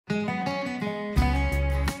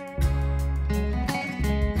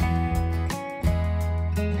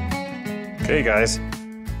Okay guys,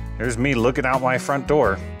 there's me looking out my front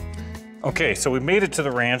door. Okay, so we made it to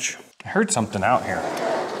the ranch. I heard something out here.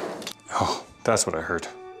 Oh, that's what I heard.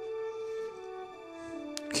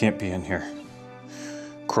 Can't be in here.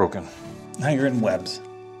 Croaking. Now you're in webs.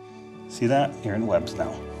 See that? You're in webs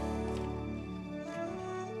now.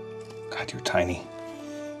 God, you're tiny.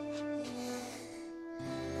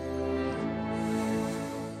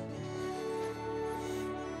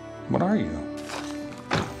 What are you?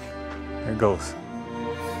 There it goes.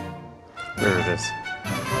 There it is.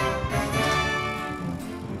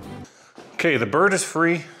 Okay, the bird is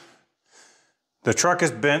free. The truck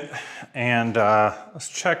is bent, and let's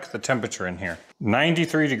check the temperature in here.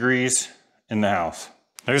 93 degrees in the house.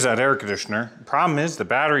 There's that air conditioner. The problem is the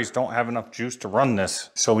batteries don't have enough juice to run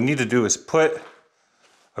this. So what we need to do is put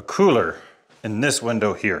a cooler in this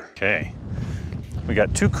window here. Okay, we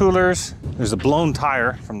got 2 coolers. There's a blown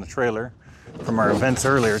tire from the trailer from our events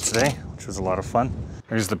earlier today, which was a lot of fun.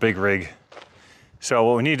 There's the big rig. So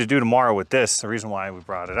what we need to do tomorrow with this, the reason why we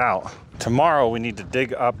brought it out, tomorrow we need to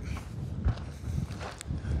dig up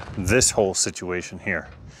this whole situation here.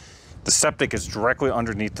 The septic is directly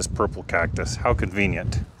underneath this purple cactus. How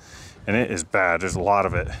convenient. And it is bad, there's a lot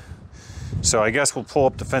of it. So I guess we'll pull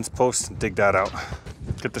up the fence post and dig that out.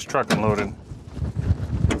 Get this truck unloaded.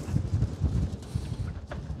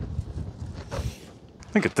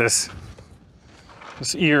 Look at this.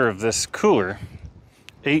 This ear of this cooler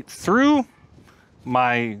ate through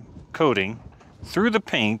my coating, through the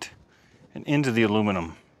paint, and into the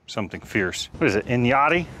aluminum. Something fierce. What is it,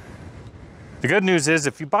 Inyati? The good news is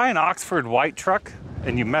if you buy an Oxford white truck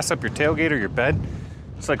and you mess up your tailgate or your bed,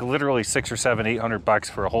 it's like literally $600 or $700,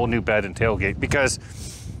 $800 for a whole new bed and tailgate, because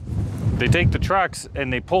they take the trucks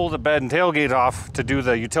and they pull the bed and tailgate off to do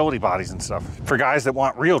the utility bodies and stuff for guys that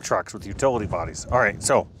want real trucks with utility bodies. All right,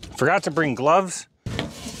 so forgot to bring gloves.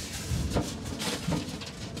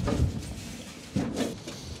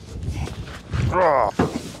 Oh.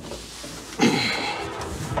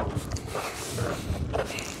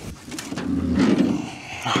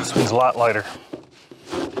 This one's a lot lighter.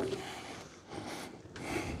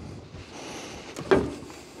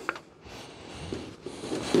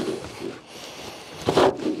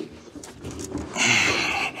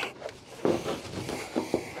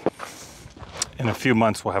 In a few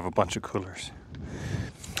months, we'll have a bunch of coolers.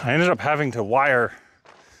 I ended up having to wire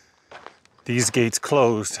these gates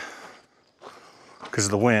closed because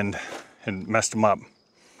of the wind and messed them up.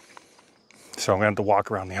 So I'm gonna have to walk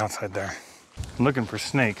around the outside there. I'm looking for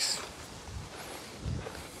snakes.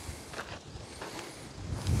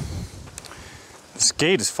 This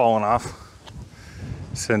gate has fallen off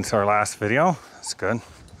since our last video. That's good.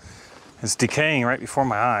 It's decaying right before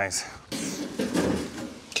my eyes.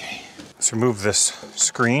 Okay, let's remove this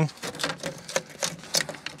screen.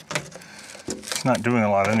 It's not doing a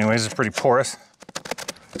lot anyways, it's pretty porous.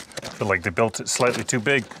 I feel like they built it slightly too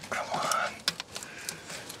big. Come on.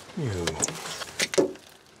 Ew.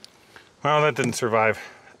 Well, that didn't survive.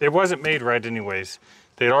 It wasn't made right anyways.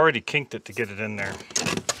 They'd already kinked it to get it in there.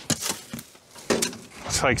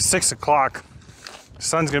 It's like 6 o'clock. The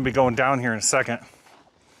sun's gonna be going down here in a second.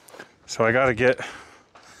 So I gotta get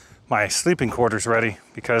my sleeping quarters ready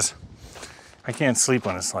because I can't sleep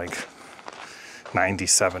when it's like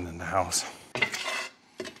 97 in the house.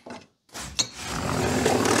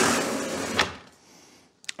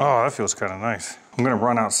 Oh, that feels kind of nice. I'm gonna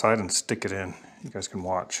run outside and stick it in. You guys can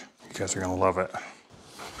watch. You guys are gonna love it.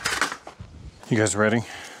 You guys ready?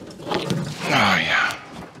 Oh yeah.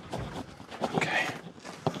 Okay.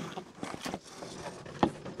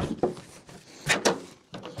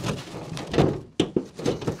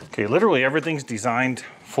 Okay, literally everything's designed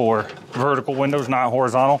for vertical windows, not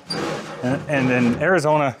horizontal. And in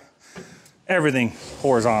Arizona, everything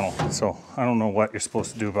horizontal. So I don't know what you're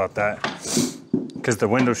supposed to do about that, because the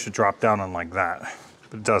window should drop down on like that,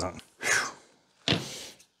 but it doesn't.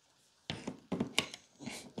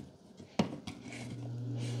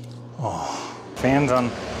 Oh, fans on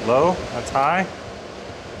low, that's high.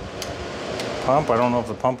 Pump, I don't know if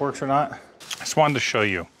the pump works or not. I just wanted to show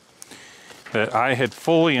you that I had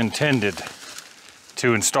fully intended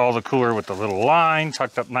to install the cooler with the little line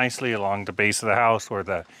tucked up nicely along the base of the house or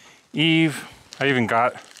the eave. I even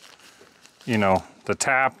got, you know, the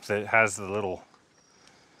tap that has the little,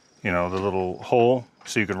 you know, the little hole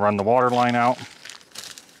so you can run the water line out,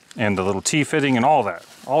 and the little T-fitting and all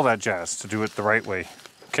that jazz to do it the right way,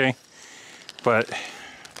 okay? But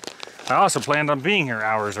I also planned on being here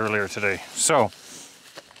hours earlier today. So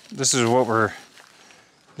this is what we're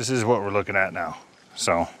looking at now.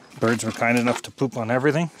 So birds were kind enough to poop on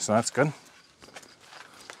everything, so that's good.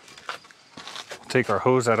 We'll take our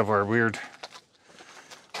hose out of our weird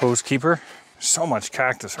hose keeper. So much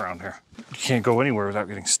cactus around here. You can't go anywhere without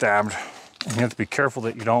getting stabbed. And you have to be careful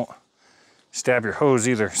that you don't stab your hose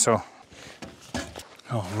either, so.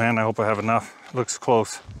 Oh man, I hope I have enough. It looks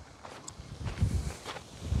close.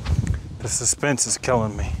 The suspense is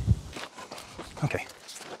killing me. Okay.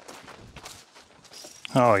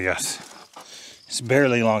 Oh yes, it's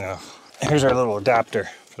barely long enough. Here's our little adapter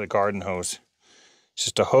for the garden hose. It's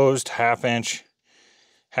just a hosed half inch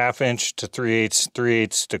to 3/8,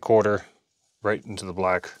 3/8 to quarter, right into the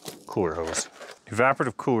black cooler hose.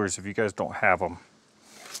 Evaporative coolers, if you guys don't have them,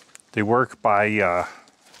 they work by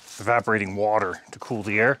evaporating water to cool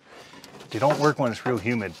the air. They don't work when it's real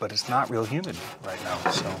humid, but it's not real humid right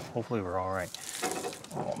now, so hopefully we're all right.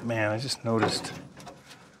 Oh man, I just noticed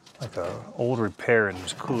like a old repair in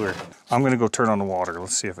this cooler. I'm gonna go turn on the water.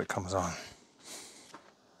 Let's see if it comes on.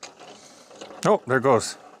 Oh, there it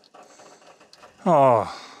goes.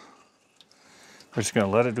 Oh, we're just gonna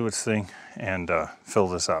let it do its thing and fill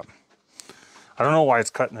this up. I don't know why it's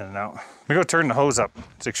cutting in and out. Let me go turn the hose up.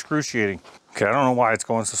 It's excruciating. Okay, I don't know why it's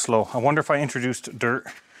going so slow. I wonder if I introduced dirt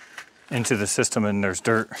into the system and there's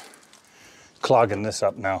dirt clogging this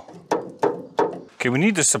up now. Okay, we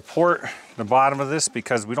need to support the bottom of this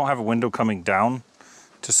because we don't have a window coming down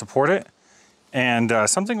to support it. And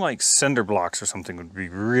something like cinder blocks or something would be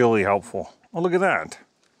really helpful. Oh, look at that.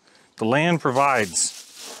 The land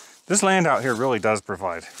provides. This land out here really does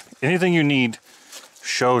provide. Anything you need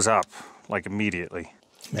shows up like immediately.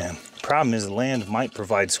 Man, the problem is the land might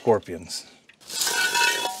provide scorpions.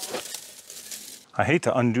 I hate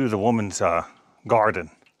to undo the woman's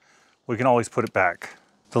garden. We can always put it back.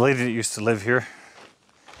 The lady that used to live here,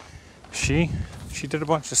 she did a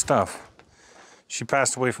bunch of stuff. She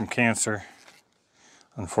passed away from cancer,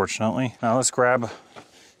 unfortunately. Now let's grab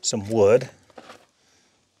some wood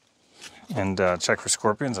and check for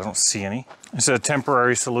scorpions. I don't see any. This is a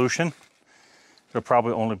temporary solution. It'll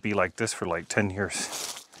probably only be like this for like 10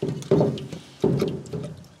 years.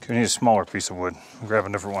 Okay, we need a smaller piece of wood. I'll grab a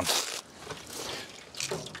different one.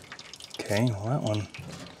 Okay, well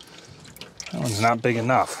that one's not big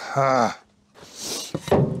enough.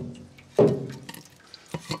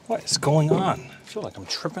 What is going on? I feel like I'm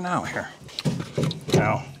tripping out here.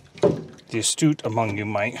 Now, the astute among you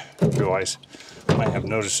might have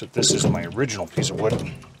noticed that this is my original piece of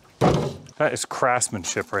wood. That is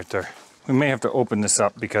craftsmanship right there. We may have to open this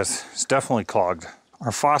up because it's definitely clogged.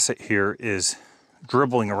 Our faucet here is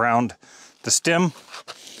dribbling around the stem.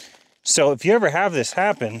 So if you ever have this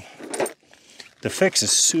happen, the fix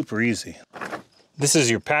is super easy. This is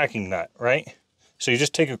your packing nut, right? So you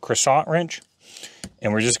just take a croissant wrench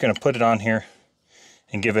and we're just gonna put it on here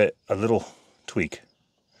and give it a little tweak.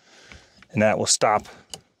 And that will stop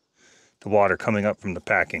the water coming up from the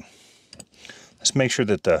packing. Let's make sure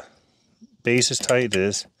that the base is tight. It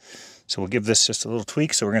is. So we'll give this just a little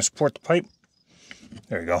tweak. So we're gonna support the pipe.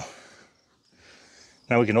 There you go.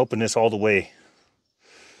 Now we can open this all the way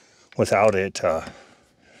without it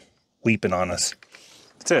weeping on us.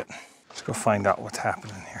 That's it. Let's go find out what's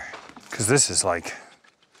happening here. Because this is like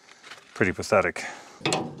pretty pathetic.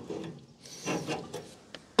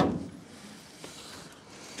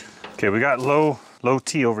 Okay, we got low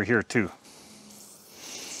T over here too.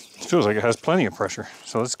 It feels like it has plenty of pressure.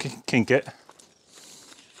 So let's kink it.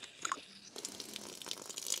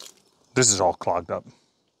 This is all clogged up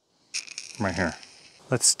right here.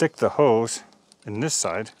 Let's stick the hose in this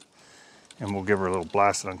side and we'll give her a little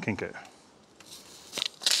blast and unkink it.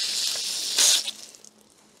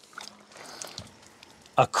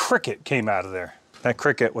 A cricket came out of there. That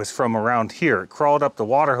cricket was from around here. It crawled up the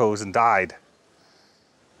water hose and died.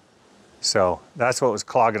 So that's what was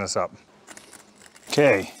clogging us up.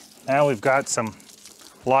 Okay, now we've got some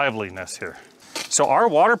liveliness here. So our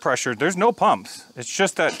water pressure, there's no pumps. It's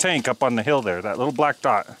just that tank up on the hill there, that little black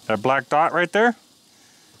dot. That black dot right there,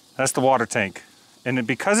 that's the water tank. And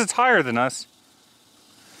because it's higher than us,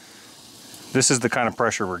 this is the kind of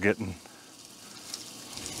pressure we're getting.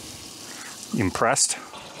 Impressed?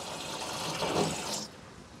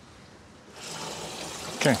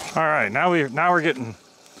 Okay, all right, now we're getting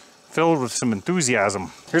filled with some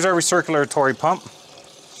enthusiasm. Here's our recirculatory pump.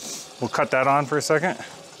 We'll cut that on for a second.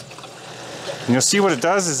 And you'll see what it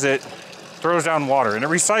does is it throws down water and it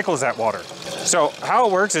recycles that water. So how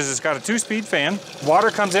it works is it's got a 2-speed fan.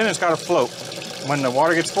 Water comes in, it's got a float. When the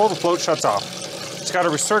water gets full, the float shuts off. It's got a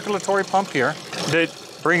recirculatory pump here that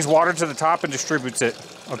brings water to the top and distributes it,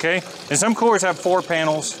 okay? And some coolers have 4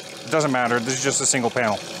 panels. It doesn't matter, this is just a single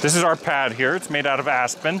panel. This is our pad here. It's made out of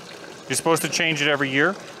aspen. You're supposed to change it every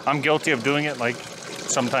year. I'm guilty of doing it like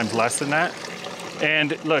sometimes less than that.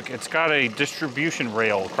 And look, it's got a distribution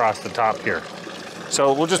rail across the top here.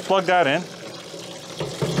 So we'll just plug that in.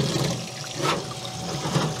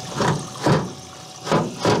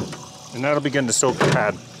 And that'll begin to soak the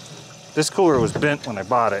pad. This cooler was bent when I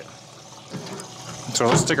bought it. So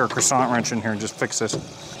let's stick our croissant wrench in here and just fix this.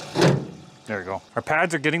 There we go. Our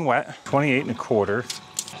pads are getting wet. 28 1/4.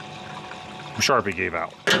 Sharpie gave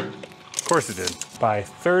out. Of course it did. By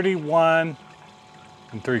 31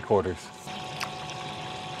 3/4.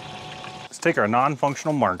 Let's take our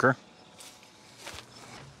non-functional marker.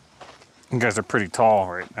 You guys are pretty tall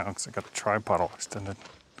right now because I got the tripod all extended.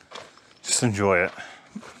 Just enjoy it.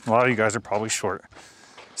 A lot of you guys are probably short.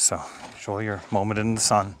 So enjoy your moment in the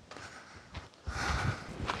sun.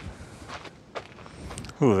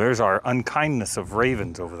 Ooh, there's our unkindness of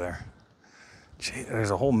ravens over there. Gee,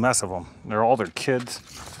 there's a whole mess of them. They're all their kids.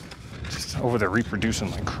 Just over there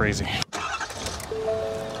reproducing like crazy.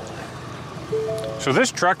 So this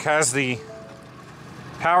truck has the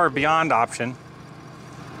Power Beyond option,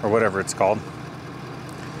 or whatever it's called,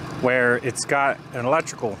 where it's got an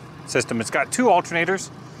electrical system. It's got 2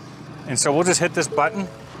 alternators, and so we'll just hit this button.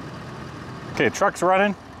 Okay, truck's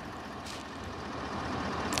running.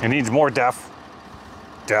 It needs more def.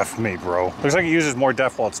 Def me, bro. Looks like it uses more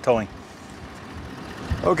def while it's towing.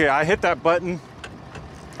 Okay, I hit that button,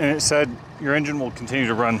 and it said your engine will continue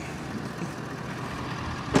to run.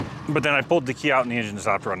 But then I pulled the key out and the engine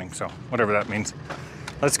stopped running, so whatever that means.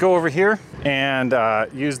 Let's go over here and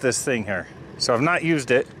use this thing here. So I've not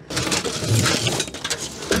used it.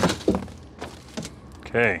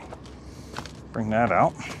 Okay, bring that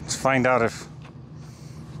out. Let's find out if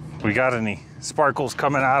we got any sparkles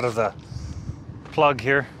coming out of the plug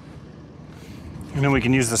here. And then we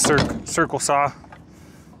can use the circle saw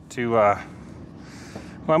to, well,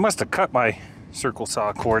 I must have cut my circle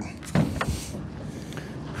saw cord.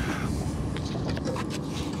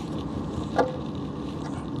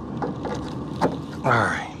 All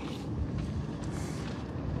right.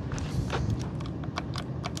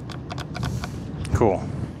 Cool.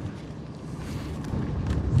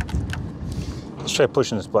 Let's try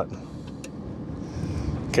pushing this button.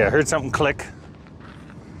 Okay, I heard something click.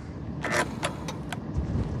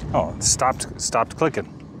 Oh, it stopped clicking.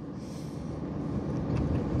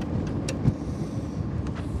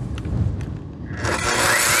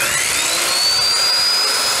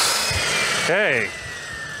 Okay.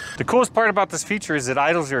 The coolest part about this feature is it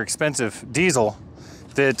idles your expensive diesel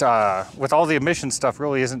that, with all the emission stuff,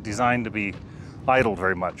 really isn't designed to be idled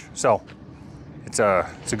very much. So it's a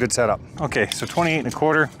good setup. Okay, so 28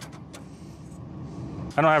 1/4.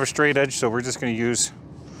 I don't have a straight edge, so we're just gonna use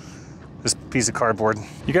this piece of cardboard.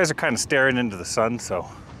 You guys are kind of staring into the sun, so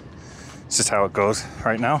it's just how it goes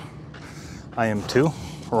right now. I am too.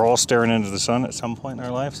 We're all staring into the sun at some point in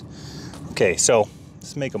our lives. Okay, so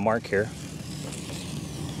let's make a mark here.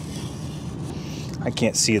 I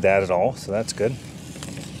can't see that at all, so that's good.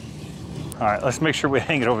 All right, let's make sure we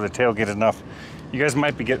hang it over the tailgate enough. You guys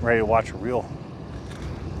might be getting ready to watch a real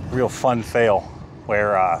fun fail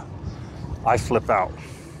where I flip out.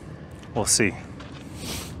 We'll see.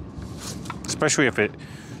 Especially if it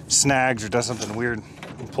snags or does something weird.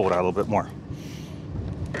 We'll pull it out a little bit more.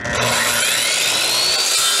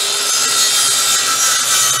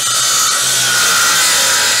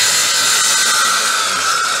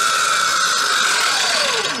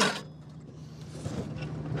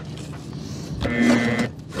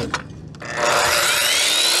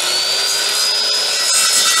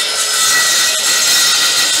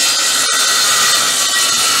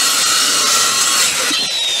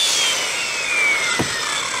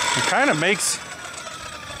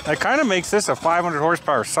 That kind of makes this a 500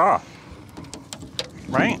 horsepower saw,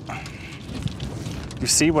 right? You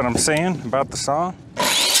see what I'm saying about the saw?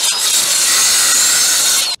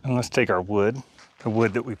 And let's take our wood, the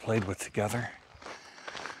wood that we played with together.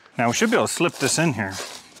 Now we should be able to slip this in here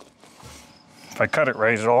if I cut it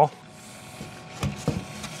right at all.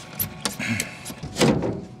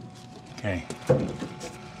 Okay.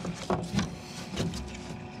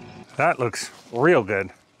 That looks real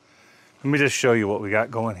good. Let me just show you what we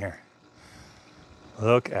got going here.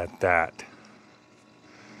 Look at that.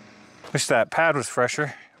 Wish that pad was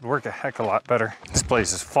fresher. It'd work a heck of a lot better. This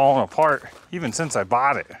place is falling apart even since I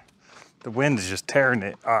bought it. The wind is just tearing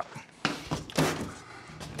it up.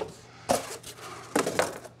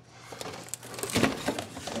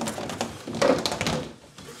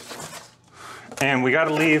 And you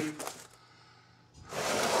gotta leave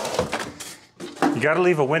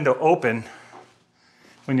a window open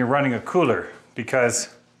when you're running a cooler because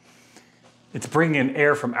it's bringing in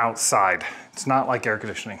air from outside. It's not like air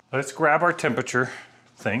conditioning. Let's grab our temperature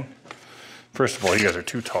thing. First of all, you guys are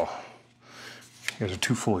too tall. You guys are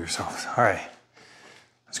too full of yourselves. All right.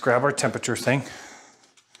 Let's grab our temperature thing.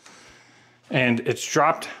 And it's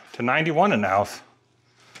dropped to 91 in the house.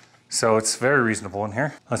 So it's very reasonable in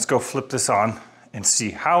here. Let's go flip this on and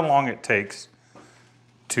see how long it takes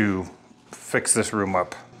to fix this room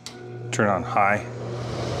up. Turn on high.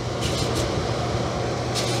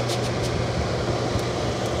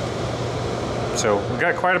 So we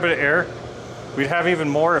got quite a bit of air. We'd have even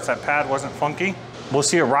more if that pad wasn't funky. We'll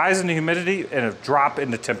see a rise in the humidity and a drop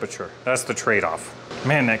in the temperature. That's the trade-off.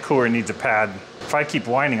 Man, that cooler needs a pad. If I keep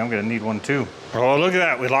whining, I'm gonna need one too. Oh, look at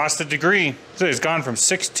that, we lost a degree. So it's gone from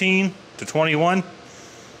 16 to 21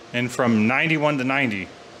 and from 91 to 90.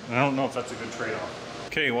 I don't know if that's a good trade-off.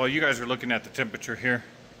 Okay, while you guys are looking at the temperature here,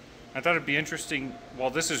 I thought it'd be interesting while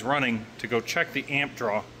this is running to go check the amp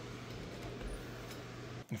draw.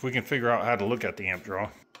 If we can figure out how to look at the amp draw.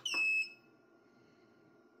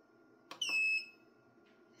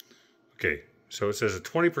 Okay, so it says a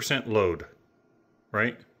 20% load,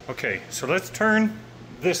 right? Okay, so let's turn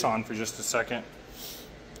this on for just a second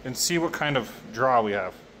and see what kind of draw we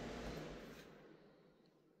have.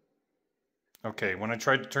 Okay, when I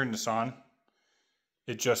tried to turn this on,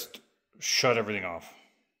 it just shut everything off.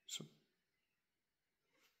 So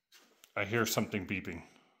I hear something beeping.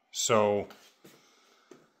 So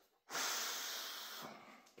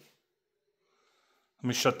let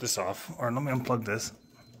me shut this off, or let me unplug this.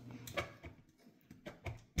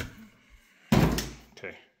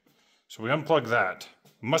 Okay, so we unplug that.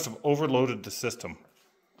 We must have overloaded the system.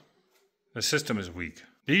 The system is weak.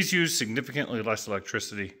 These use significantly less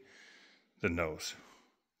electricity than those.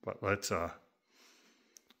 But let's,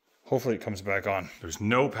 hopefully it comes back on. There's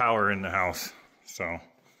no power in the house, so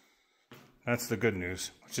that's the good news.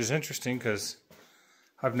 Which is interesting because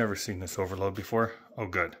I've never seen this overload before. Oh,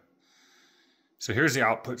 good. So here's the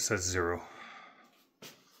output, says 0.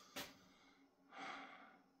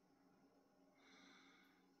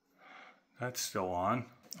 That's still on.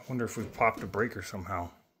 I wonder if we've popped a breaker somehow.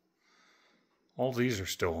 All these are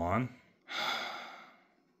still on.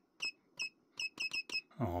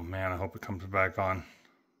 Oh man, I hope it comes back on.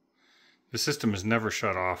 The system is never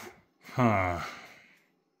shut off. Huh.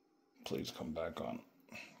 Please come back on,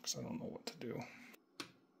 because I don't know what to do.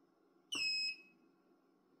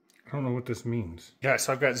 I don't know what this means. Yeah,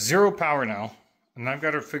 so I've got 0 power now, and I've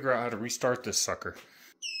got to figure out how to restart this sucker.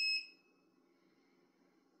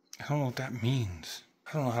 I don't know what that means.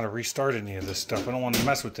 I don't know how to restart any of this stuff. I don't want to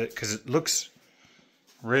mess with it because it looks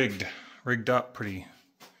rigged up pretty.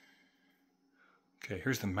 Okay,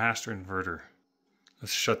 here's the master inverter.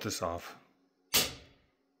 Let's shut this off.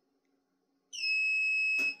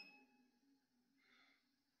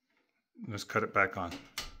 Let's cut it back on.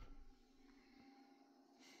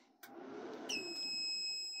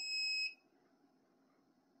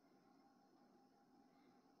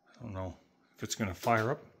 I don't know if it's going to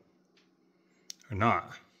fire up or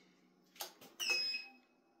not.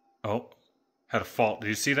 Oh, had a fault. Did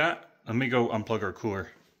you see that? Let me go unplug our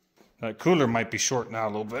cooler. That cooler might be short now a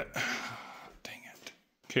little bit. Dang it.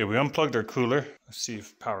 Okay, we unplugged our cooler. Let's see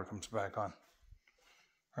if power comes back on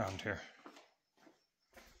around here.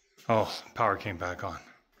 Oh, power came back on.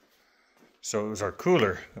 So it was our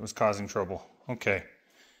cooler that was causing trouble. Okay.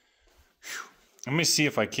 Whew. Let me see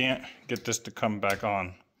if I can't get this to come back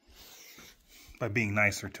on by being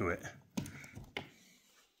nicer to it.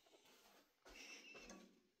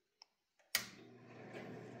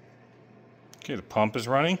 Okay, the pump is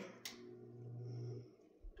running.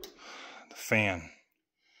 The fan.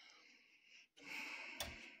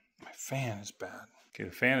 My fan is bad. Okay,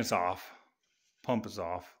 the fan is off. Pump is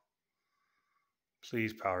off.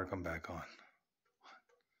 Please, power, come back on. 1, 2,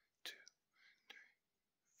 3, 4.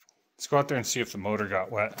 Let's go out there and see if the motor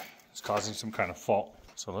got wet. It's causing some kind of fault.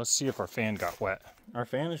 So let's see if our fan got wet. Our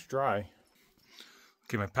fan is dry.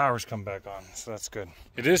 Okay, my power's come back on, so that's good.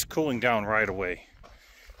 It is cooling down right away.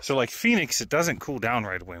 So like Phoenix, it doesn't cool down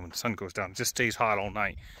right away when the sun goes down. It just stays hot all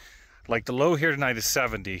night. Like the low here tonight is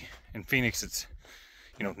 70. In Phoenix, it's,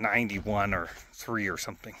 91 or 3 or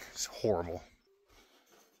something. It's horrible.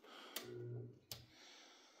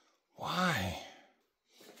 Why?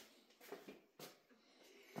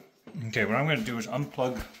 Okay, what I'm going to do is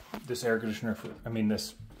unplug this air conditioner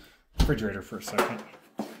this refrigerator for a second.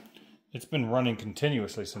 It's been running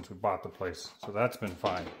continuously since we bought the place, so that's been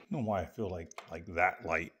fine. I don't know why I feel like that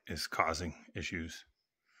light is causing issues.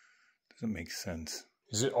 Doesn't make sense.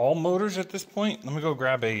 Is it all motors at this point? Let me go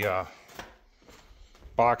grab a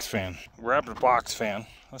box fan. Grab the box fan.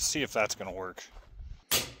 Let's see if that's gonna work.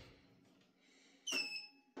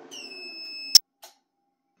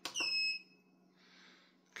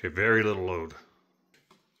 Okay, very little load.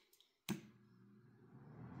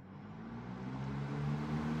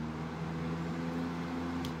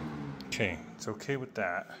 Okay, it's okay with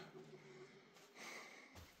that.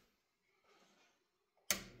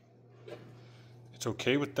 It's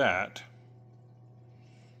okay with that.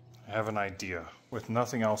 I have an idea with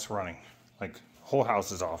nothing else running. Like, whole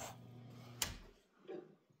house is off.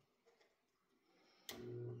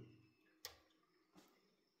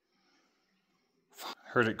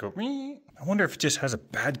 Heard it go. I wonder if it just has a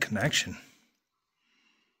bad connection.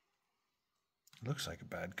 It looks like a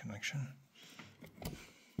bad connection.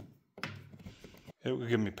 It will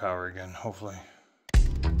give me power again, hopefully.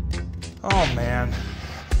 Oh man.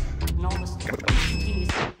 Let's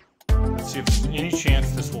see if there's any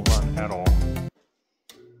chance this will run at all.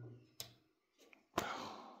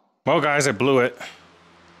 Well guys, I blew it.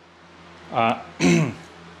 I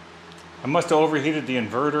must have overheated the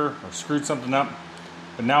inverter or screwed something up.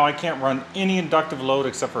 But now I can't run any inductive load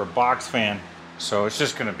except for a box fan. So it's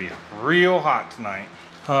just gonna be real hot tonight.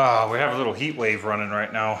 We have a little heat wave running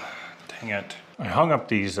right now. Dang it. I hung up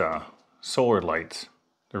these solar lights.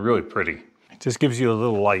 They're really pretty. It just gives you a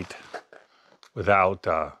little light without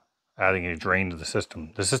adding a drain to the system.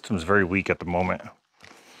 The system's very weak at the moment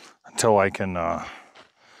until I can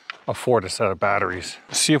afford a set of batteries.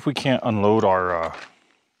 Let's see if we can't unload our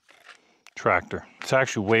tractor. It's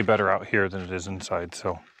actually way better out here than it is inside,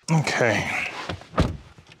 so. Okay.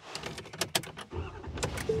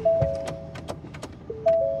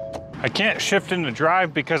 I can't shift into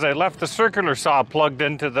drive because I left the circular saw plugged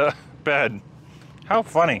into the bed. How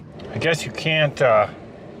funny. I guess you can't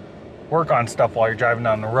work on stuff while you're driving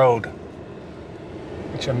down the road.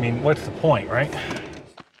 Which, I mean, what's the point, right?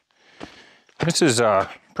 This is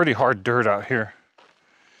pretty hard dirt out here.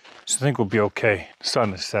 So I think we'll be okay. The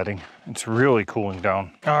sun is setting. It's really cooling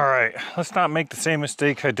down. All right, let's not make the same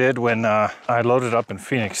mistake I did when I loaded up in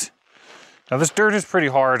Phoenix. Now this dirt is pretty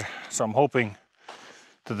hard, so I'm hoping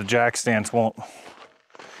that the jack stands won't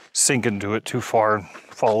sink into it too far and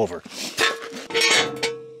fall over.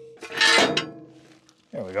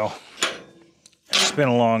 There we go. It's been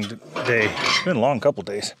a long day. It's been a long couple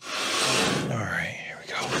days. All right, here we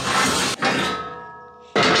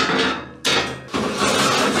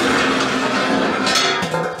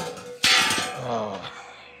go.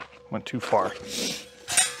 Went too far.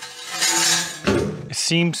 It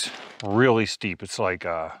seems really steep. It's like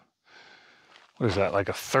what is that, like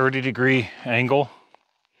a 30-degree angle?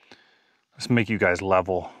 Let's make you guys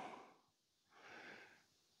level.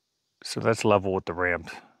 So that's level with the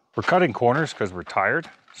ramps. We're cutting corners because we're tired,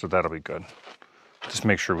 so that'll be good. Just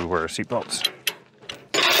make sure we wear our seatbelts.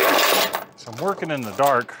 So I'm working in the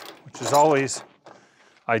dark, which is always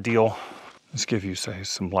ideal. Let's give you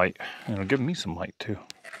some light. And it'll give me some light too.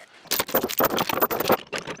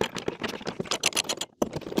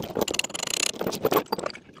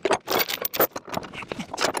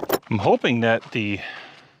 I'm hoping that the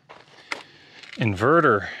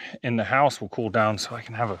inverter in the house will cool down so I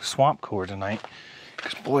can have a swamp cooler tonight.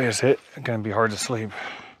 Because boy, is it gonna be hard to sleep.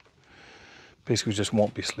 Basically just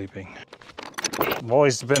won't be sleeping. I've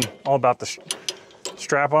always been all about the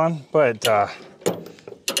strap on, but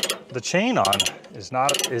the chain on is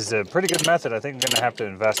a pretty good method. I think I'm gonna have to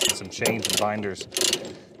invest in some chains and binders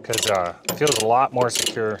because it feels a lot more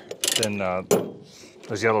secure than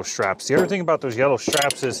those yellow straps. The other thing about those yellow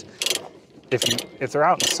straps is if they're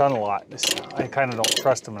out in the sun a lot, I kind of don't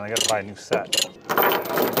trust them and I gotta buy a new set.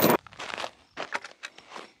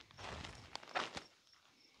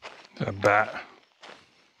 A bat.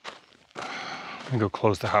 I'm gonna go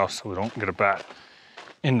close the house so we don't get a bat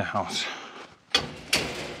in the house.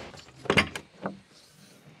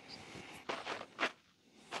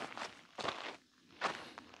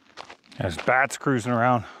 There's bats cruising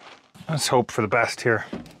around. Let's hope for the best here.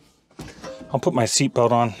 I'll put my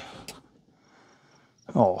seatbelt on.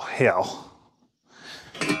 Oh, hell.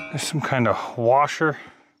 There's some kind of washer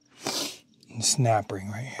and snap ring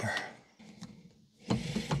right here.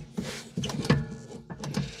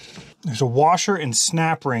 There's a washer and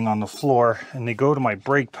snap ring on the floor, and they go to my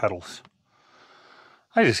brake pedals.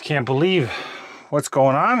 I just can't believe what's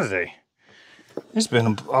going on today. It's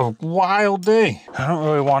been a wild day. I don't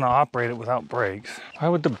really want to operate it without brakes. Why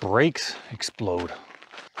would the brakes explode?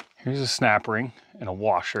 Here's a snap ring and a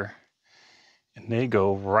washer, and they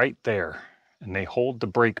go right there, and they hold the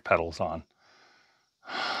brake pedals on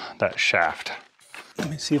that shaft. Let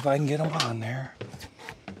me see if I can get them on there.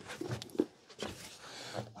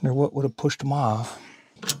 Wonder what would have pushed them off.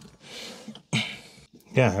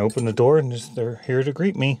 Yeah, I opened the door and they're here to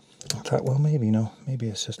greet me. I thought, well, maybe, maybe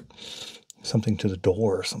it's just something to the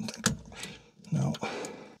door or something. No.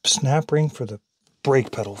 Snap ring for the brake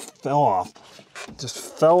pedal fell off. It just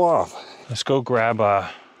fell off. Let's go grab a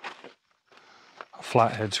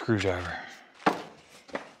flathead screwdriver.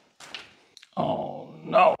 Oh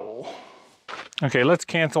no. Okay, let's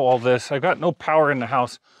cancel all this. I've got no power in the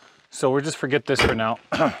house, so we'll just forget this for now.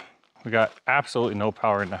 We got absolutely no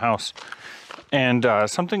power in the house. And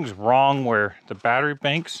something's wrong where the battery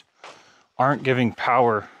banks aren't giving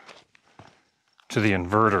power to the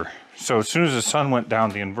inverter. So as soon as the sun went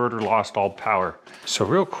down, the inverter lost all power. So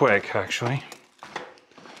real quick, actually,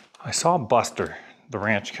 I saw Buster, the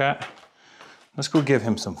ranch cat. Let's go give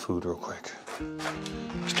him some food real quick.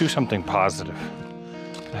 Let's do something positive.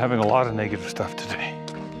 I'm having a lot of negative stuff today.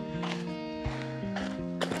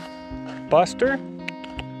 Buster?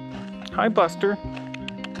 Hi, Buster.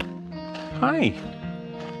 Hi.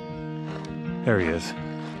 There he is.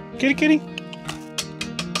 Kitty, kitty.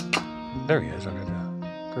 There he is under the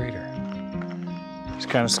grater. He's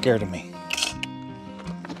kind of scared of me.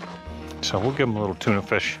 So we'll give him a little tuna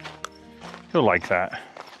fish. He'll like that.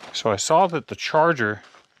 So I saw that the charger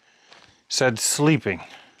said sleeping.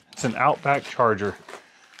 It's an Outback charger.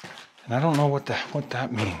 And I don't know what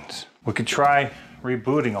that means. We could try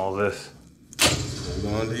rebooting all this.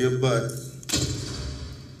 Hold on to your butt.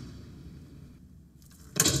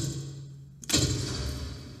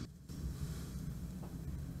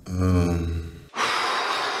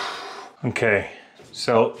 Okay,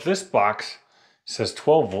 so this box says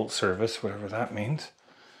 12-volt service, whatever that means.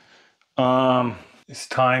 It's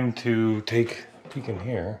time to take a peek in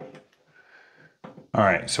here. All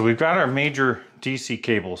right, so we've got our major DC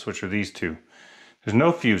cables, which are these two. There's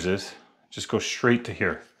no fuses, just go straight to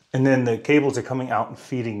here. And then the cables are coming out and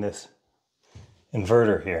feeding this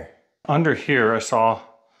inverter here. Under here, I saw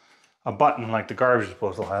a button like the garbage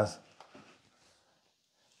disposal has.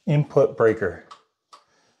 Input breaker.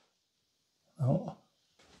 Oh,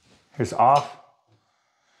 here's off.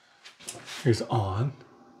 Here's on.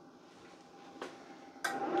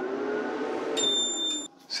 It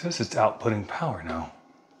says it's outputting power now.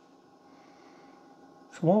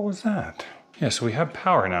 So what was that? Yeah, so we have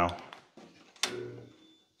power now.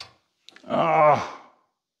 Oh.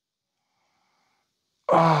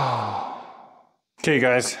 Oh. Okay,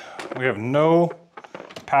 guys, we have no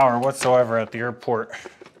power whatsoever at the airport.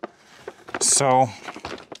 So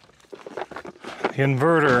the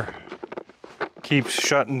inverter keeps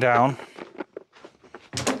shutting down.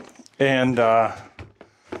 And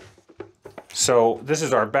so this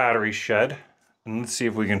is our battery shed. And let's see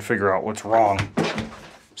if we can figure out what's wrong.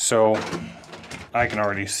 So I can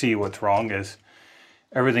already see what's wrong is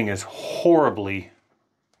everything is horribly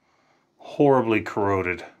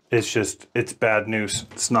corroded. It's bad news.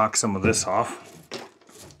 Let's knock some of this off.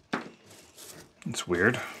 It's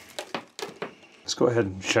weird. Let's go ahead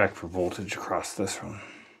and check for voltage across this one.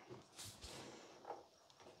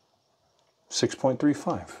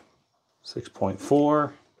 6.35,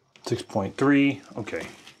 6.4, 6.3. Okay.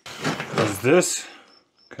 Does this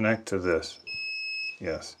connect to this?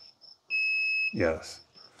 Yes. Yes.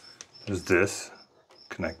 Does this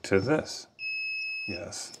connect to this?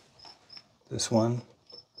 Yes. This one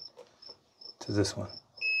to this one.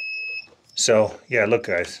 So, yeah, look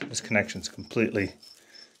guys, this connection's completely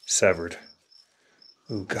severed.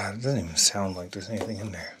 Oh God, it doesn't even sound like there's anything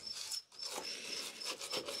in there.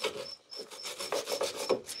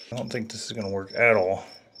 I don't think this is gonna work at all.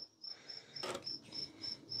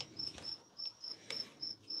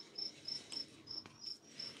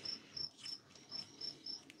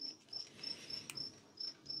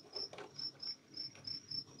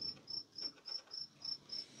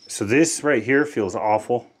 So this right here feels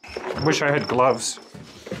awful. I wish I had gloves.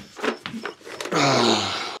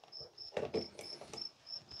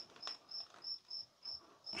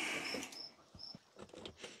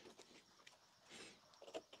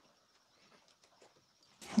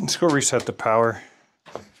 Let's go reset the power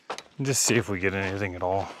and just see if we get anything at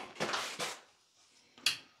all.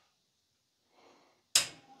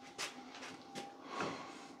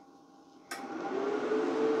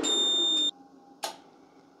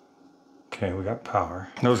 Okay, we got power.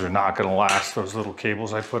 Those are not gonna last, those little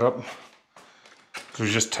cables I put up. Those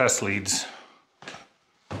are just test leads.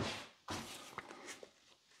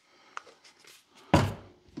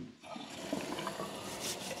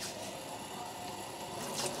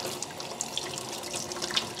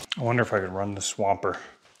 I wonder if I could run the swamper.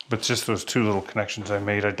 But just those two little connections I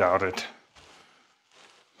made, I doubt it.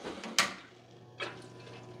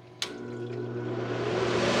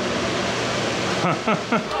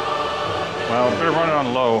 Well, better run it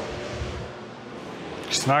on low.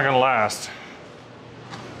 It's not gonna last.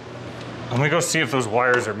 Let me go see if those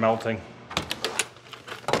wires are melting.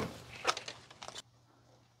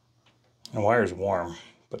 The wire's warm,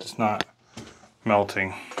 but it's not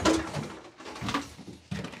melting.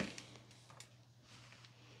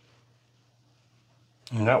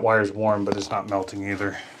 And that wire's warm, but it's not melting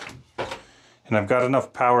either. And I've got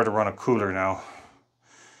enough power to run a cooler now.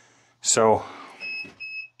 So,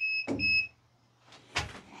 what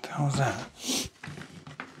the hell was that?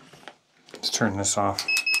 Let's turn this off.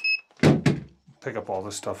 Pick up all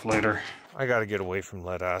this stuff later. I gotta get away from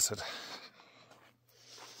lead acid.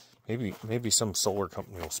 Maybe some solar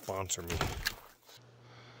company will sponsor me.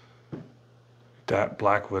 That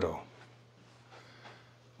Black Widow.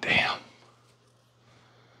 Damn.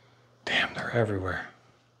 Damn, they're everywhere.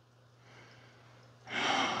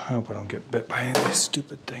 I hope I don't get bit by any of these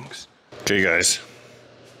stupid things. Okay, guys.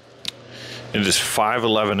 It is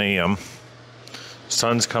 5:11 a.m.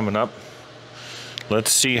 Sun's coming up.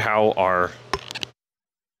 Let's see how our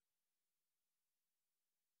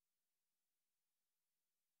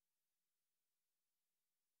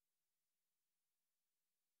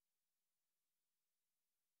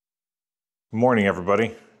morning,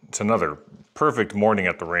 everybody. It's another perfect morning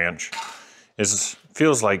at the ranch. It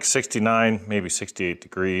feels like 69, maybe 68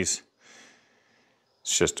 degrees.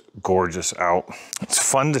 It's just gorgeous out. It's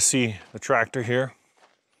fun to see the tractor here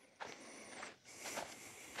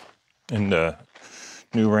in the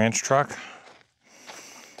new ranch truck.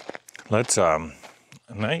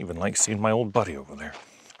 And I even like seeing my old buddy over there.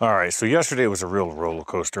 All right, so yesterday was a real roller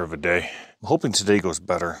coaster of a day. I'm hoping today goes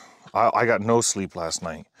better. I got no sleep last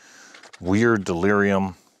night. Weird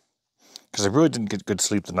delirium, because I really didn't get good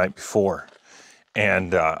sleep the night before.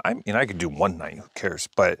 And I could do one night, who cares?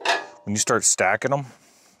 But when you start stacking them,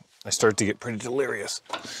 I start to get pretty delirious.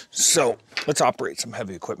 So let's operate some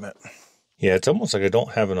heavy equipment. Yeah, it's almost like I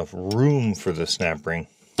don't have enough room for the snap ring.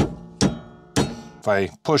 If I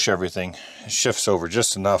push everything, it shifts over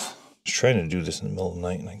just enough. I was trying to do this in the middle of the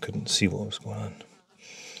night and I couldn't see what was going on.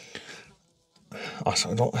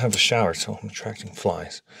 Also, I don't have a shower, so I'm attracting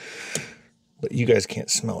flies. But you guys can't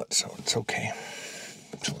smell it, so it's okay.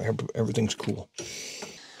 So everything's cool.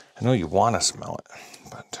 I know you want to smell it,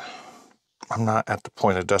 but I'm not at the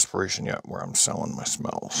point of desperation yet where I'm selling my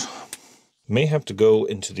smells. May have to go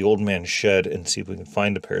into the old man's shed and see if we can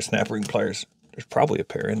find a pair of snap ring pliers. There's probably a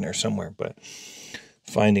pair in there somewhere, but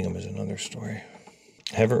finding them is another story.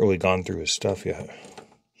 I haven't really gone through his stuff yet.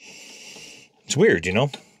 It's weird, you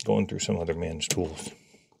know, going through some other man's tools.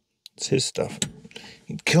 It's his stuff.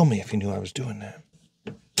 He'd kill me if he knew I was doing that.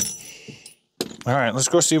 All right, let's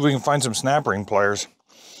go see if we can find some snap ring pliers,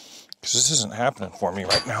 because this isn't happening for me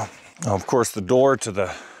right now. Now, of course, the door to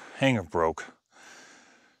the hanger broke,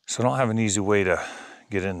 so I don't have an easy way to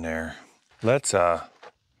get in there. Let's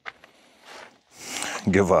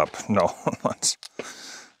give up. No, let's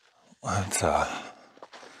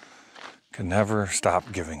can never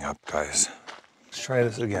stop giving up, guys. Let's try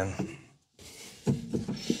this again.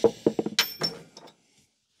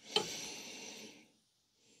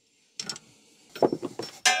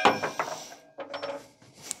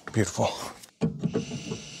 Beautiful.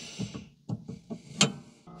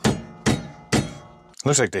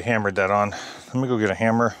 Looks like they hammered that on. Let me go get a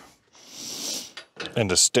hammer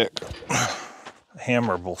and a stick. A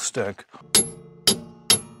hammerable stick.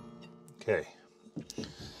 Okay.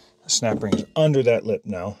 The snap ring is under that lip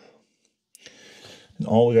now. And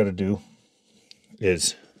all we got to do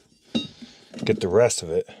is get the rest of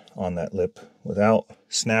it on that lip without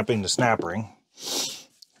snapping the snap ring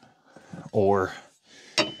or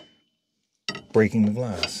breaking the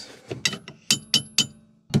glass.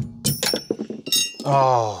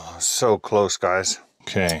 Oh, so close, guys.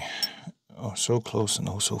 Okay. Oh, so close and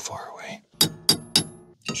oh, so far away.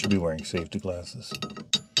 Should be wearing safety glasses.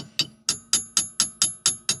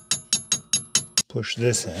 Push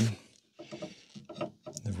this in.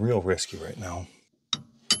 The real risky right now.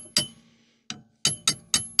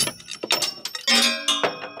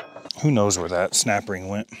 Who knows where that snap ring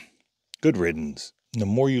went? Good riddance. The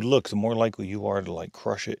more you look, the more likely you are to like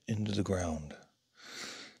crush it into the ground.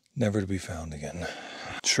 Never to be found again.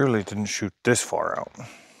 Surely it didn't shoot this far out.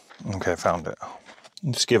 Okay, I found it.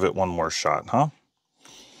 Let's give it one more shot, huh?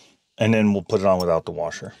 And then we'll put it on without the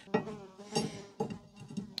washer.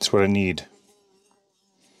 That's what I need.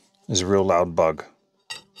 Is a real loud bug.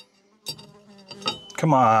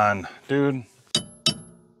 Come on, dude.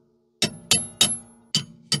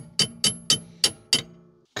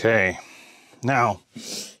 Okay. Now,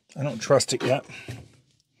 I don't trust it yet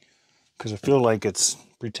because I feel like it's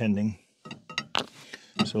pretending.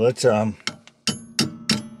 So let's okay,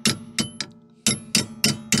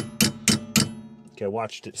 I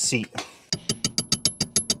watched it seat.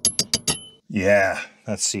 Yeah,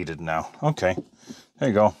 that's seated now. Okay, there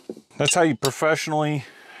you go. That's how you professionally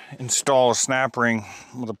install a snap ring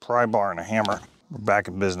with a pry bar and a hammer. We're back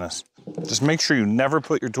in business. Just make sure you never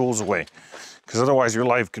put your tools away, because otherwise your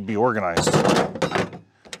life could be organized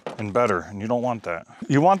and better, and you don't want that.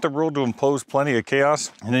 You want the rule to impose plenty of chaos,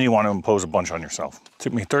 and then you want to impose a bunch on yourself. It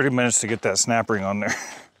took me 30 minutes to get that snap ring on there.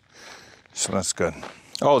 So that's good.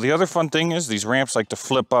 Oh, the other fun thing is these ramps like to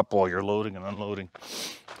flip up while you're loading and unloading.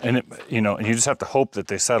 And it, you know, and you just have to hope that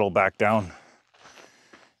they settle back down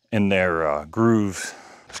in their grooves.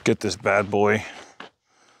 Let's get this bad boy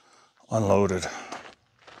unloaded.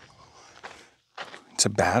 It's a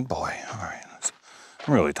bad boy. All right,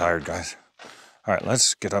 I'm really tired, guys. All right,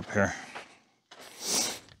 let's get up here.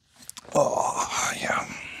 Oh, yeah.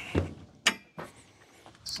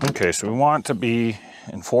 Okay, so we want to be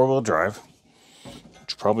in 4-wheel drive,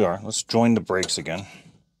 which probably are. Let's join the brakes again.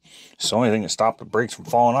 It's the only thing that stopped the brakes from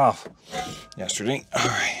falling off yesterday. All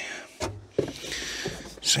right.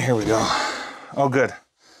 So here we go. Oh, good.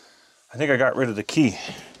 I think I got rid of the key.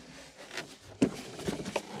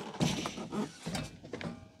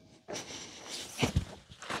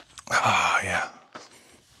 Ah, yeah.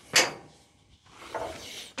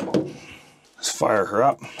 Let's fire her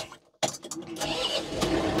up.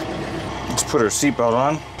 Let's put her seatbelt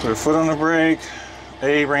on. Put her foot on the brake.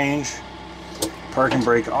 A range. Parking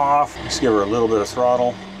brake off. Let's give her a little bit of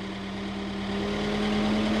throttle.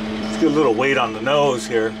 Let's get a little weight on the nose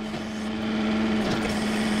here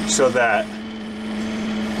so that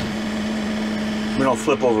we don't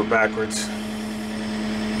flip over backwards.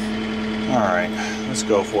 All right, let's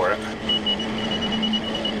go for it.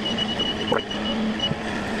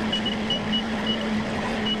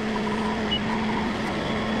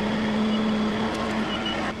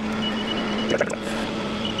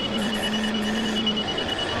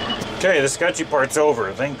 Okay, the sketchy part's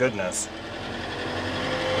over, thank goodness.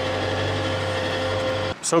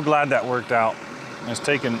 So glad that worked out. I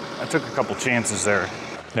took a couple chances there.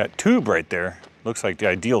 That tube right there looks like the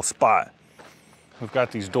ideal spot. We've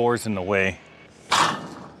got these doors in the way.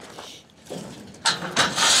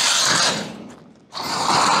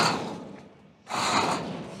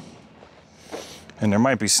 And there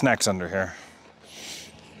might be snacks under here.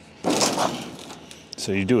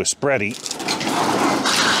 So you do a spready.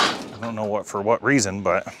 I don't know for what reason,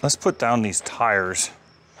 but let's put down these tires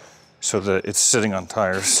so that it's sitting on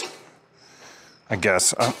tires. I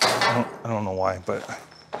guess. I don't know why, but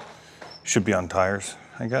it should be on tires,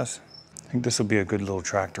 I guess. I think this will be a good little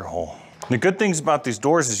tractor hole. The good things about these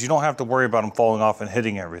doors is you don't have to worry about them falling off and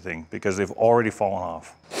hitting everything because they've already fallen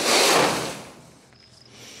off.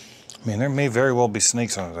 I mean, there may very well be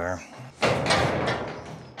snakes under there.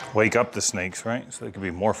 Wake up the snakes, right? So they could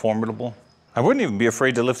be more formidable. I wouldn't even be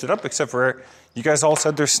afraid to lift it up except for, you guys all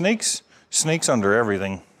said there's snakes. Snakes under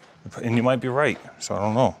everything. And you might be right, so I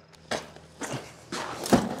don't know.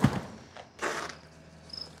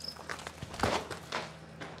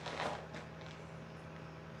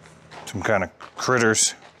 Some kind of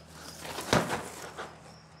critters.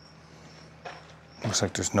 Looks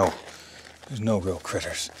like there's no real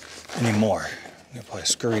critters anymore. They're probably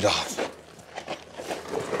scurried off.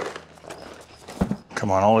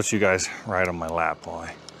 Come on, I'll let you guys ride on my lap while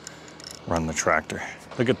I run the tractor.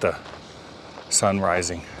 Look at the sun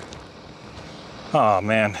rising. Oh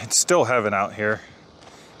man, it's still heaven out here.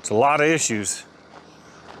 It's a lot of issues.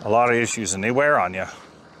 And they wear on you.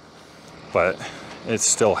 But it's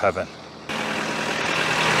still heaven.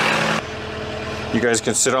 You guys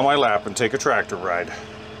can sit on my lap and take a tractor ride.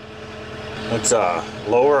 Let's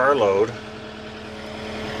lower our load.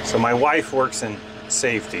 So my wife works in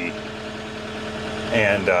safety,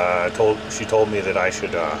 and she told me that I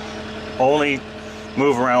should only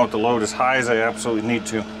move around with the load as high as I absolutely need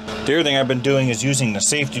to. The other thing I've been doing is using the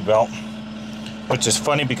safety belt, which is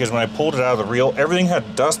funny because when I pulled it out of the reel, everything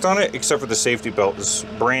had dust on it except for the safety belt. This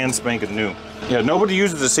brand spanking new. Yeah, nobody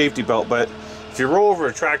uses the safety belt, but if you roll over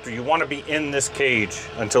a tractor, you want to be in this cage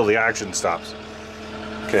until the action stops.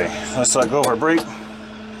 Okay, let's let go of our brake.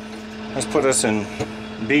 Let's put us in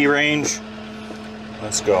B range.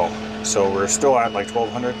 Let's go. So we're still at like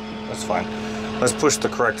 1200. That's fine. Let's push the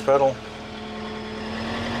correct pedal.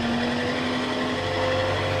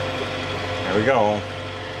 There we go.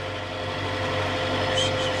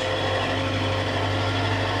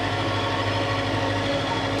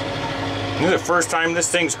 This is the first time this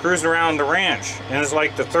thing's cruising around the ranch, and it's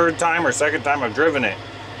like the third time or second time I've driven it.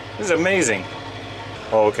 This is amazing.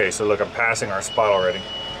 Oh, okay, so look, I'm passing our spot already.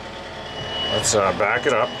 Let's back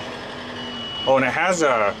it up. Oh, and it has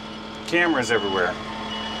cameras everywhere.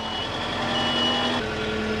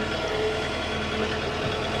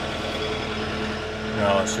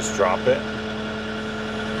 Now let's just drop it.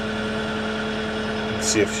 Let's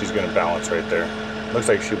see if she's gonna balance right there. Looks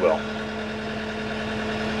like she will.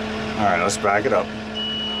 All right, let's back it up.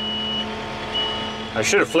 I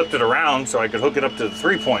should have flipped it around so I could hook it up to the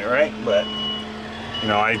 3-point, right? But you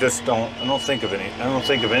know, I don't think of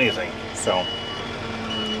anything. So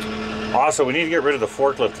also, we need to get rid of the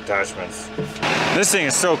forklift attachments. This thing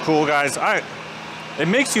is so cool, guys. It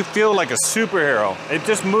makes you feel like a superhero. It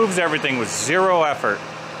just moves everything with zero effort.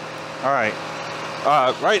 All right.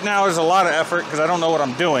 Right now is a lot of effort because I don't know what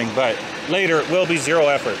I'm doing, but later it will be zero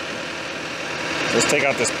effort. Let's take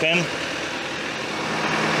out this pin.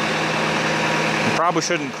 You probably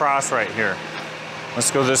shouldn't cross right here.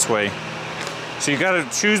 Let's go this way. So you got to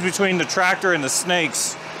choose between the tractor and the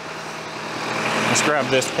snakes. Let's grab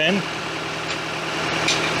this pin.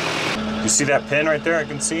 You see that pin right there? I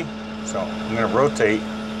can see. So I'm going to rotate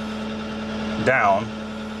down.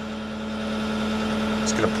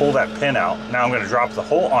 Just going to pull that pin out. Now I'm going to drop the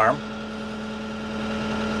whole arm.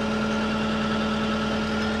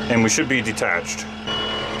 And we should be detached.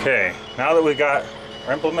 Okay, now that we got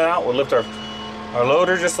our implement out, we'll lift our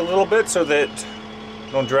loader just a little bit so that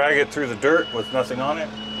don't drag it through the dirt with nothing on it.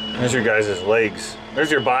 There's your guys' legs.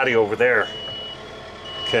 There's your body over there.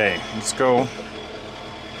 Okay, let's go.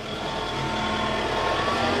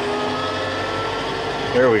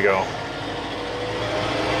 There we go.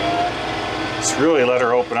 Let's really let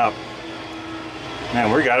her open up.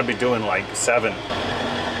 Man, we gotta be doing like 7.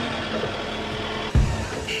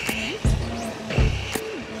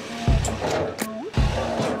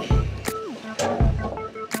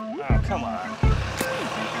 Oh, come on.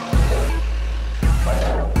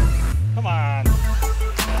 Come on.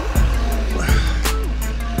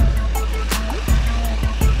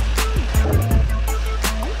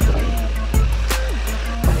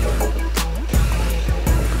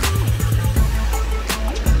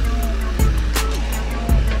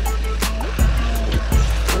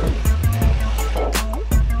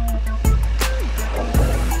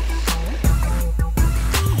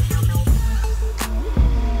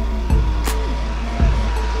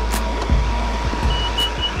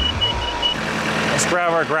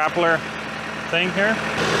 Grab our grappler thing here.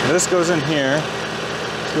 This goes in here,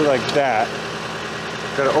 do like that.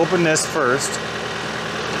 Gotta open this first.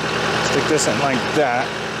 Stick this in like that.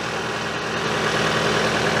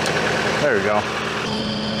 There we go.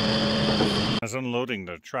 I was unloading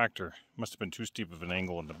the tractor. Must have been too steep of an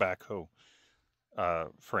angle, and the backhoe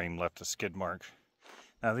frame left a skid mark.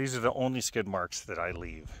 Now these are the only skid marks that I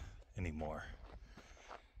leave anymore.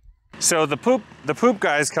 So the poop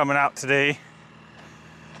guy's coming out today.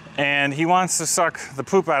 And he wants to suck the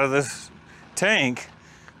poop out of this tank,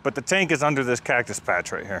 but the tank is under this cactus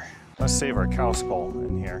patch right here. Let's save our cow skull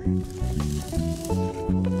in here.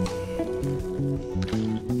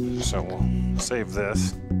 So we'll save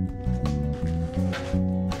this.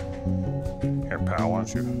 Here, pal, why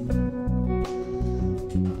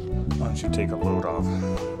don't you take a load off?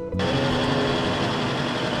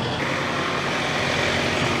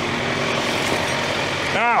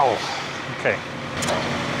 Ow! Okay.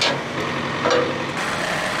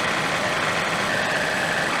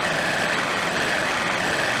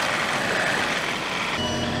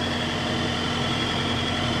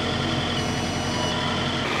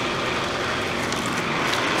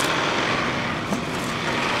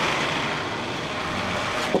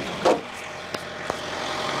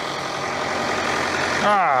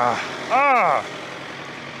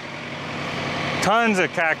 Tons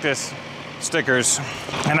of cactus stickers.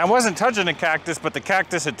 And I wasn't touching the cactus, but the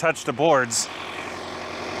cactus had touched the boards.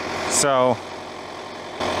 So,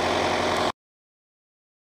 I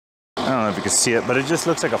don't know if you can see it, but it just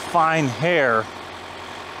looks like a fine hair.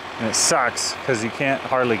 And it sucks because you can't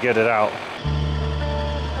hardly get it out.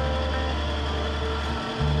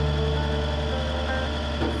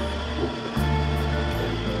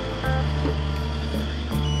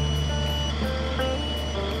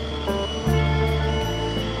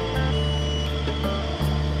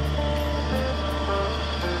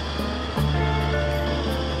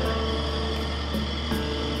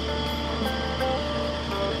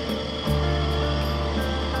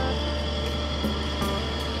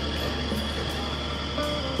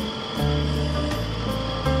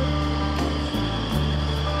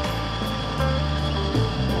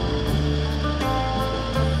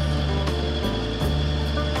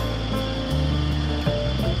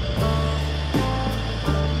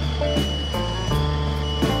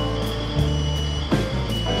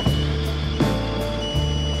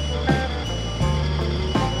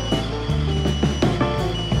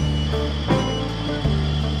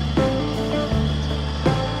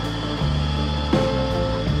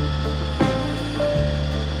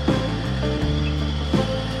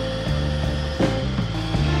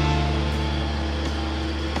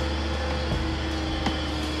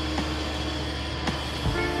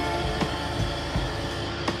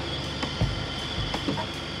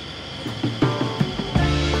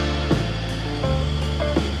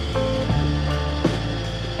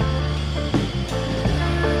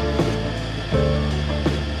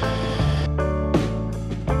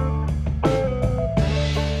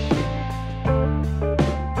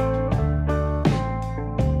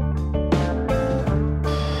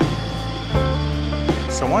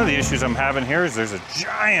 one of the issues I'm having here is there's a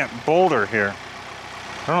giant boulder here.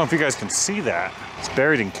 I don't know if you guys can see that. It's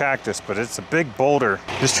buried in cactus, but it's a big boulder.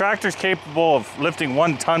 This tractor's capable of lifting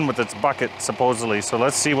 1 ton with its bucket, supposedly. So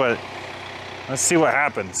let's see what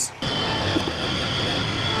happens.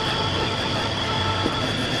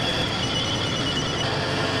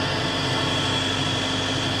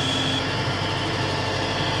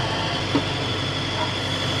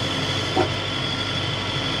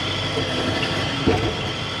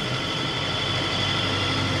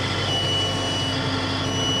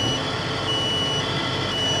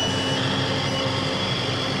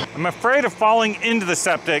 I'm afraid of falling into the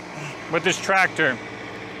septic with this tractor.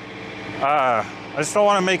 I just don't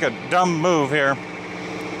want to make a dumb move here.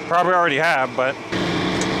 Probably already have, but.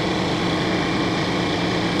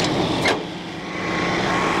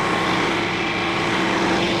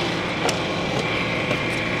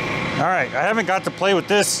 All right, I haven't got to play with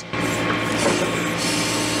this.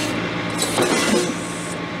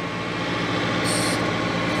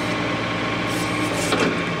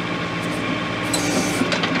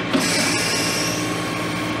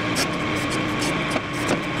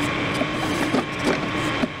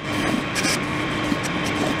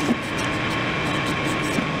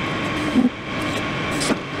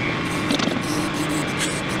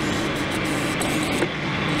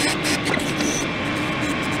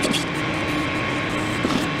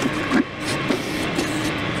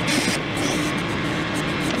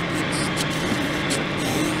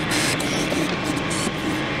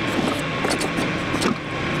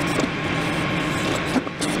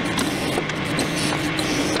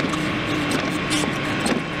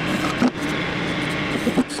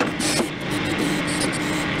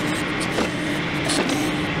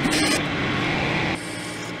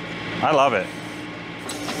 I love it.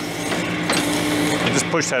 I just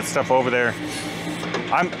push that stuff over there.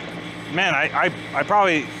 I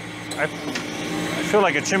feel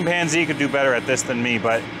like a chimpanzee could do better at this than me,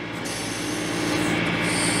 but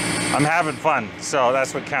I'm having fun, so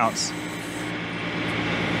that's what counts.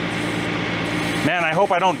 Man, I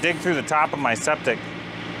hope I don't dig through the top of my septic.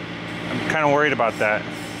 I'm kind of worried about that.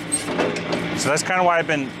 So that's kind of why I've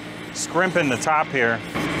been scrimping the top here.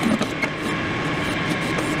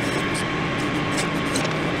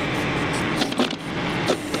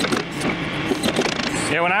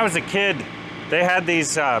 Yeah, when I was a kid, they had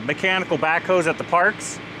these mechanical backhoes at the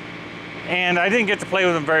parks, and I didn't get to play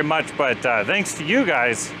with them very much, but thanks to you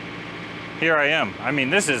guys, here I am. I mean,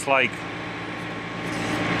 this is like,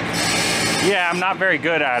 yeah, I'm not very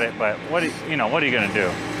good at it, but what are you gonna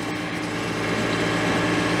do?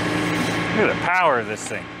 Look at the power of this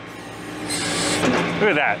thing. Look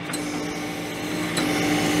at that.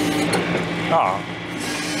 Oh.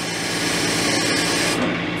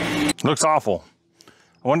 Looks awful.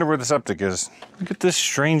 I wonder where the septic is. Look at this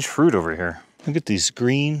strange fruit over here. Look at these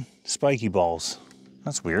green spiky balls.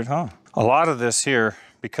 That's weird, huh? A lot of this here,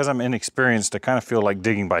 because I'm inexperienced, I kind of feel like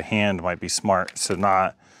digging by hand might be smart, so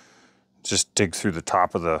not just dig through the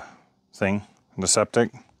top of the thing, the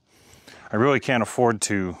septic. I really can't afford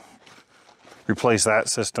to replace that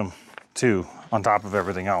system too, on top of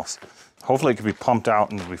everything else. Hopefully it can be pumped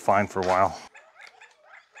out and it'll be fine for a while.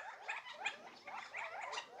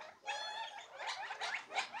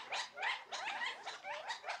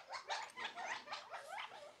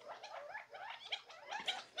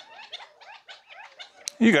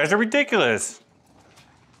 You guys are ridiculous.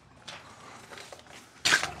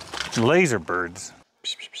 Laser birds.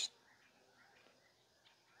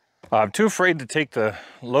 I'm too afraid to take the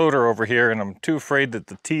loader over here, and I'm too afraid that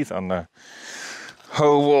the teeth on the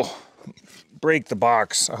hoe will break the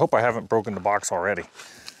box. I hope I haven't broken the box already.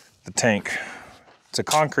 The tank. It's a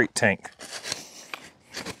concrete tank,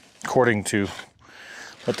 according to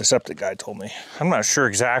what the septic guy told me. I'm not sure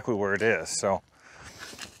exactly where it is, so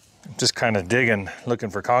I'm just kind of digging,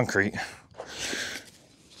 looking for concrete.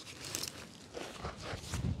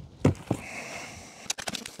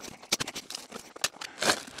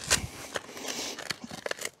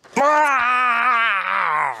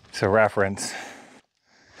 So reference,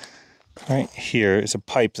 right here is a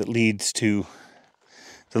pipe that leads to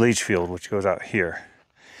the leach field, which goes out here.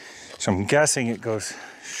 So I'm guessing it goes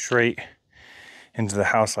straight into the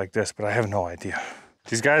house like this, but I have no idea.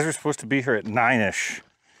 These guys were supposed to be here at 9-ish.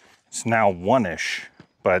 It's now 1-ish,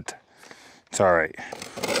 but it's all right.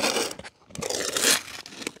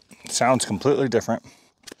 It sounds completely different.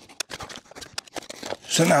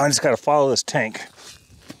 So now I just gotta follow this tank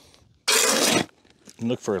and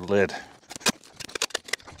look for a lid.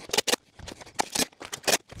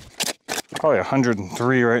 Probably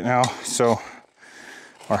 103 right now, so, or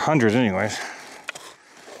 100 anyways.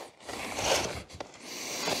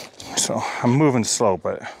 I'm moving slow,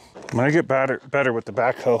 but when I get better with the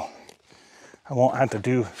backhoe, I won't have to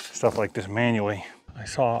do stuff like this manually. I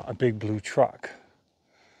saw a big blue truck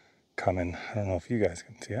coming. I don't know if you guys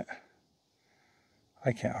can see it.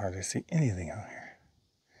 I can't hardly see anything out here.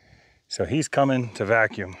 So he's coming to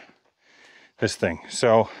vacuum this thing.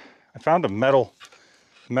 So I found a metal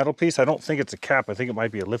piece. I don't think it's a cap. I think it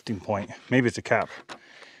might be a lifting point. Maybe it's a cap.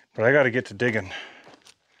 But I got to get to digging.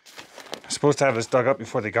 I'm supposed to have this dug up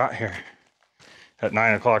before they got here at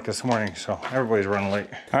 9 o'clock this morning. So everybody's running late.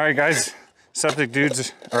 All right, guys. Septic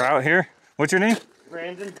dudes are out here. What's your name?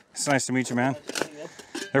 Brandon. It's nice to meet you, man.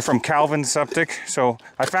 They're from Calvin Septic. So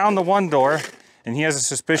I found the one door, and he has a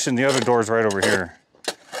suspicion the other door is right over here.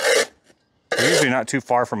 They're usually not too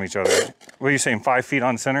far from each other. What are you saying, 5 feet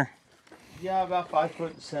on center? Yeah, about 5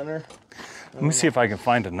 foot in center. Let me see if I can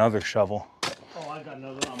find another shovel. Oh, I got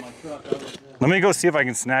another on my truck. Let me go see if I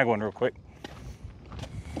can snag one real quick.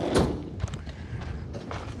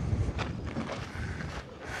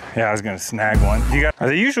 Yeah, I was gonna snag one. Are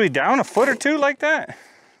they usually down a foot or two like that?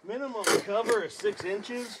 Minimum cover is 6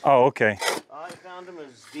 inches. Oh, okay. I found them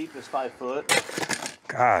as deep as 5 foot.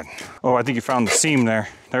 God. Oh, I think you found the seam there.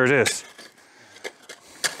 There it is.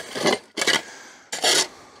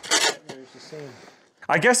 There's the seam.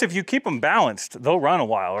 I guess if you keep them balanced, they'll run a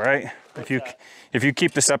while, right? If you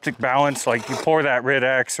keep the septic balanced, like you pour that Rid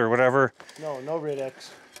X or whatever. No, no Rid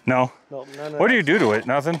X. No? No, none of What do that. you do to it?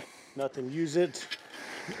 Nothing? Nothing. Use it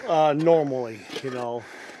normally, you know.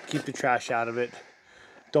 Keep the trash out of it.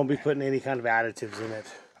 Don't be putting any kind of additives in it.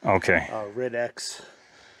 Okay. Rid X,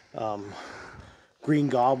 Green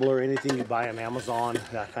Gobbler, anything you buy on Amazon,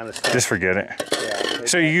 that kind of stuff. Just forget it. Yeah.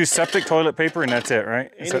 So you use septic toilet paper and that's it,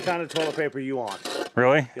 right? Any kind of toilet paper you want.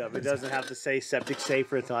 Really? Yeah, but it doesn't have to say septic safe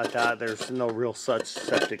or anything like that. There's no real such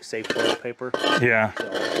septic safe toilet paper. Yeah.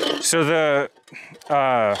 So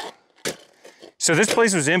so this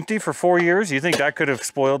place was empty for 4 years. You think that could have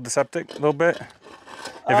spoiled the septic a little bit?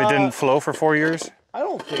 If it didn't flow for 4 years? I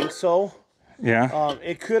don't think so. Yeah.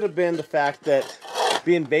 It could have been the fact that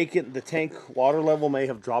being vacant, the tank water level may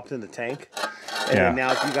have dropped in the tank. And then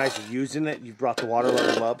now if you guys are using it, you've brought the water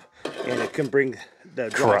level up, and it can bring the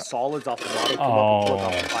dry solids off the bottom, come up and float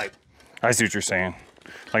off the pipe. I see what you're saying.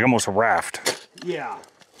 Like almost a raft. Yeah.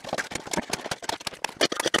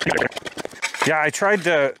 Yeah, I told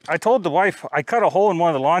the wife, I cut a hole in one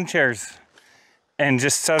of the lawn chairs and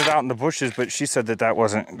just set it out in the bushes, but she said that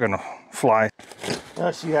wasn't gonna fly.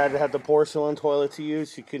 She had to have the porcelain toilet to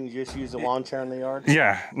use. She couldn't just use the lawn chair in the yard.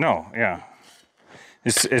 Yeah, no, yeah.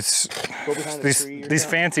 It's Go behind the tree these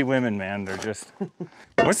fancy women, man. They're just.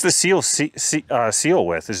 What's the seal seal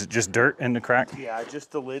with? Is it just dirt in the crack? Yeah,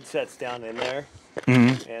 just the lid sets down in there,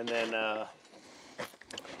 Mm-hmm. and then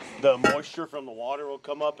the moisture from the water will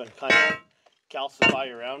come up and kind of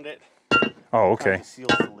calcify around it. Oh, okay. Kind of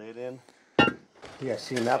seals the lid in. Yeah,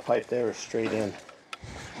 seeing that pipe there is straight in.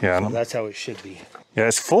 Yeah. So that's how it should be. Yeah,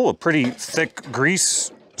 it's full of pretty thick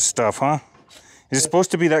grease stuff, huh? Is it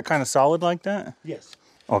supposed to be that kind of solid like that? Yes.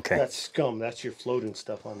 Okay. That's scum. That's your floating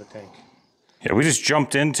stuff on the tank. Yeah, we just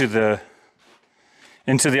jumped into the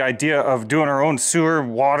idea of doing our own sewer,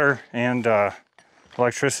 water, and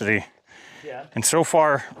electricity. Yeah. And so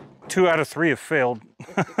far, 2 out of 3 have failed.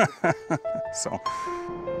 So.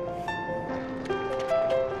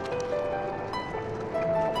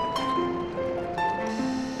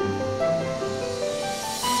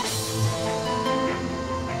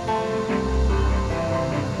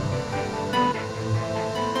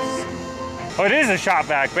 Oh, it is a shop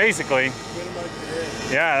vac, basically. Pretty much it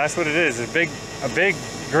is. Yeah, that's what it is. A big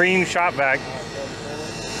green shop vac.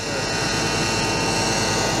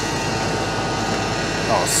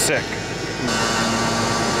 Oh, sick.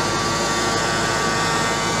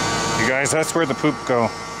 You guys, that's where the poop go.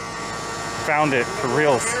 Found it for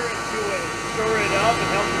reals. Stir it up and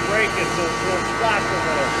help you break it so it won't splash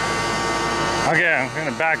over there. Okay, I'm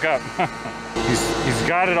gonna back up. He's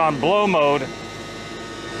got it on blow mode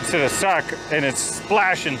instead of suck, and it's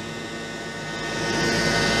splashing.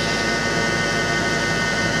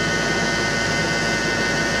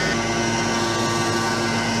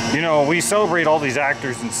 You know, we celebrate all these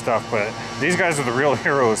actors and stuff, but these guys are the real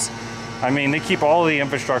heroes. I mean, they keep all the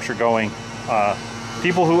infrastructure going.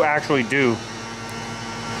 People who actually do,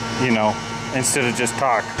 you know, instead of just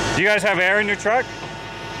talk. Do you guys have air in your truck?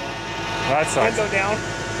 That sucks. Window down.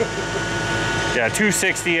 Yeah,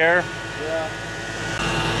 260 air. Yeah.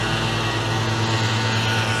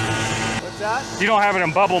 What's that? You don't have it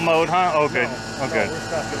in bubble mode, huh? Oh, good. No, Oh, good. we're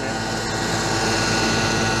stuck in it.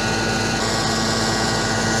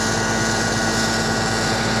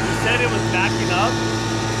 You said it was backing up?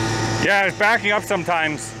 Yeah, it's backing up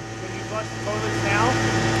sometimes. Can you flush the toilets now.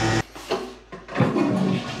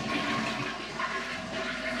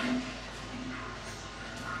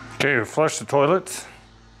 Okay, we flush the toilets.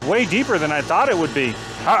 Way deeper than I thought it would be.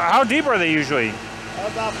 How deep are they usually?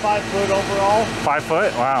 About 5 foot overall. 5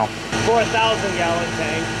 foot? Wow. For a 1,000-gallon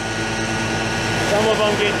tank. Some of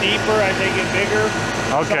them get deeper as they get bigger.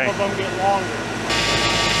 Okay. Some of them get longer.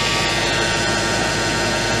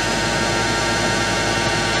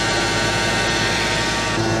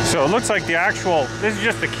 So it looks like the actual, this is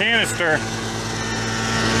just a canister,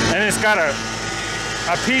 and it's got a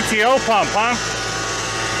PTO pump, huh?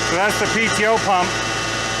 So that's the PTO pump.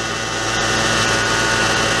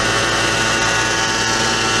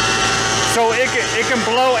 So it can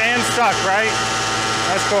blow and suck, right?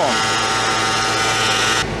 That's cool.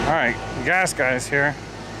 All right, gas guy's here.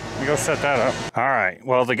 Let me go set that up. All right,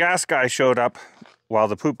 well, the gas guy showed up while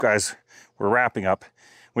the poop guys were wrapping up,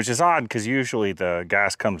 which is odd because usually the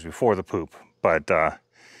gas comes before the poop, but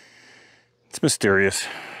it's mysterious.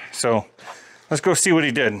 So let's go see what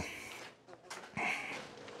he did.